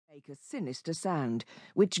make a sinister sound,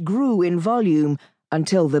 which grew in volume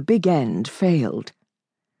until the big end failed.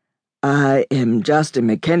 "I am just a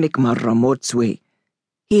mechanic, Maramotswe,"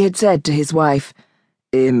 he had said to his wife.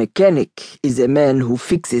 "A mechanic is a man who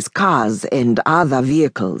fixes cars and other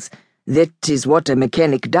vehicles. That is what a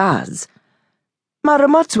mechanic does."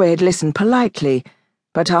 Maramotswe had listened politely,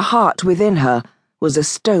 but her heart within her was a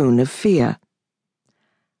stone of fear.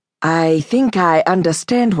 "I think I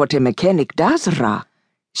understand what a mechanic does, Ra,"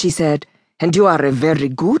 she said, "and you are a very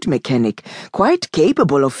good mechanic, quite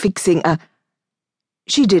capable of fixing a—"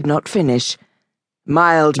 She did not finish.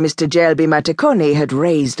 Mild Mr. Jelby Matekone had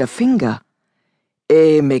raised a finger.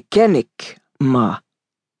 "A mechanic, Ma,"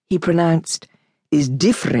 he pronounced, "is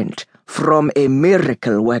different from a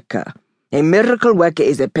miracle worker. A miracle worker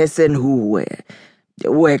is a person who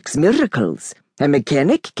works miracles. A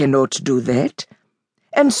mechanic cannot do that.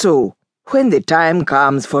 And so, when the time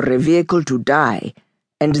comes for a vehicle to die,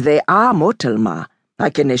 and they are mortal, Ma, I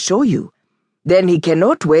can assure you, then he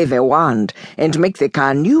cannot wave a wand and make the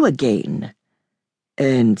car new again.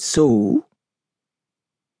 And so—"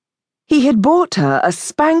 He had bought her a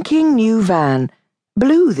spanking new van,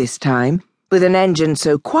 blue this time, with an engine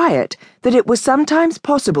so quiet that it was sometimes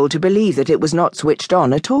possible to believe that it was not switched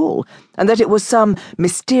on at all, and that it was some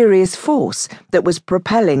mysterious force that was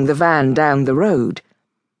propelling the van down the road.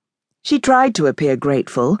 She tried to appear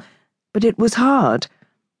grateful, but it was hard.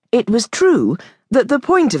 It was true that the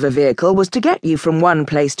point of a vehicle was to get you from one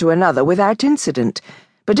place to another without incident,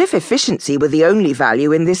 but if efficiency were the only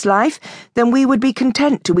value in this life, then we would be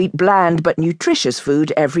content to eat bland but nutritious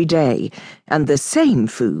food every day, and the same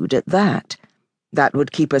food at that. That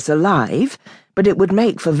would keep us alive, but it would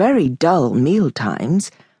make for very dull meal times.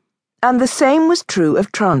 And the same was true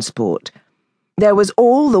of transport. There was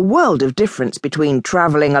all the world of difference between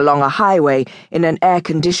travelling along a highway in an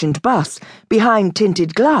air-conditioned bus behind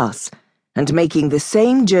tinted glass and making the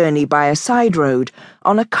same journey by a side road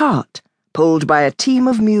on a cart pulled by a team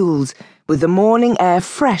of mules with the morning air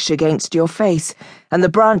fresh against your face and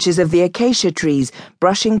the branches of the acacia trees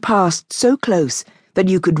brushing past so close that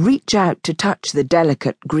you could reach out to touch the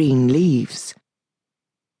delicate green leaves.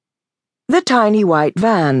 The tiny white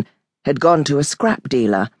van had gone to a scrap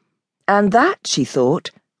dealer, and that, she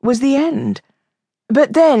thought, was the end.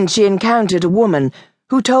 But then she encountered a woman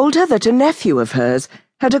who told her that a nephew of hers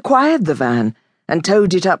had acquired the van and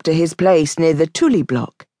towed it up to his place near the Tule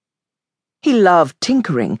block. He loved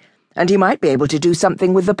tinkering, and he might be able to do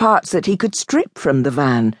something with the parts that he could strip from the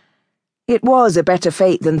van. It was a better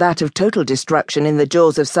fate than that of total destruction in the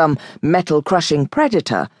jaws of some metal-crushing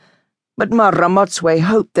predator, but Maramotswe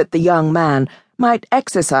hoped that the young man might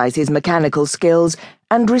exercise his mechanical skills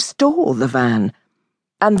and restore the van,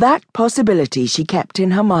 and that possibility she kept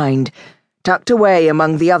in her mind, tucked away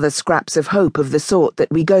among the other scraps of hope of the sort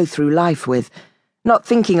that we go through life with, not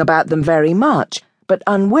thinking about them very much, but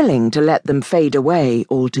unwilling to let them fade away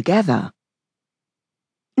altogether.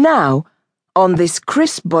 Now, on this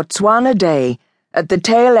crisp Botswana day, at the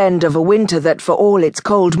tail end of a winter that for all its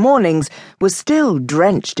cold mornings was still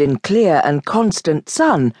drenched in clear and constant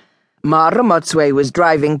sun, Maramotswe was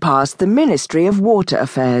driving past the Ministry of Water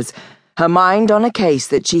Affairs, her mind on a case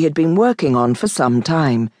that she had been working on for some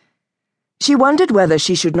time. She wondered whether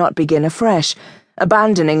she should not begin afresh,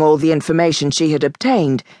 abandoning all the information she had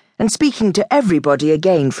obtained and speaking to everybody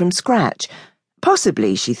again from scratch.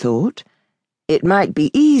 Possibly, she thought, it might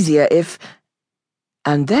be easier if—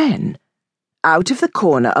 And then, out of the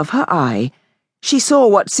corner of her eye, she saw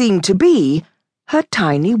what seemed to be her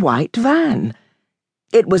tiny white van.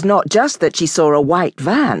 It was not just that she saw a white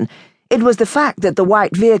van, it was the fact that the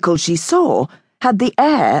white vehicle she saw had the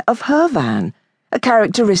air of her van, a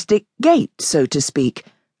characteristic gait, so to speak,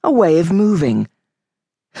 a way of moving.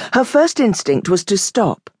 Her first instinct was to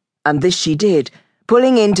stop, and this she did,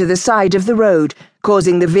 pulling into the side of the road,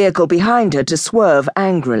 causing the vehicle behind her to swerve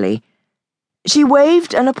angrily. She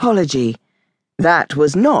waved an apology. That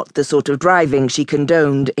was not the sort of driving she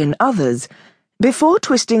condoned in others, before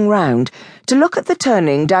twisting round to look at the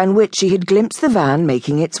turning down which she had glimpsed the van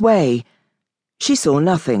making its way. She saw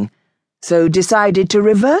nothing, so decided to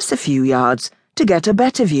reverse a few yards to get a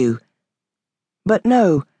better view. But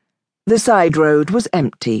no, the side road was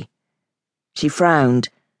empty. She frowned.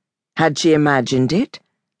 Had she imagined it?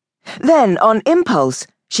 Then, on impulse,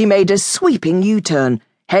 she made a sweeping U-turn,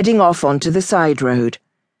 heading off onto the side road.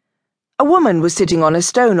 A woman was sitting on a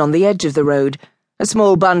stone on the edge of the road, a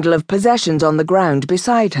small bundle of possessions on the ground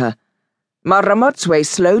beside her. Maramotswe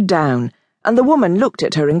slowed down, and the woman looked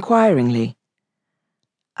at her inquiringly.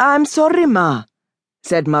 "I'm sorry, Ma,"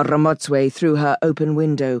 said Maramotswe through her open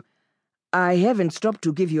window. "I haven't stopped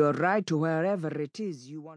to give you a ride to wherever it is you want."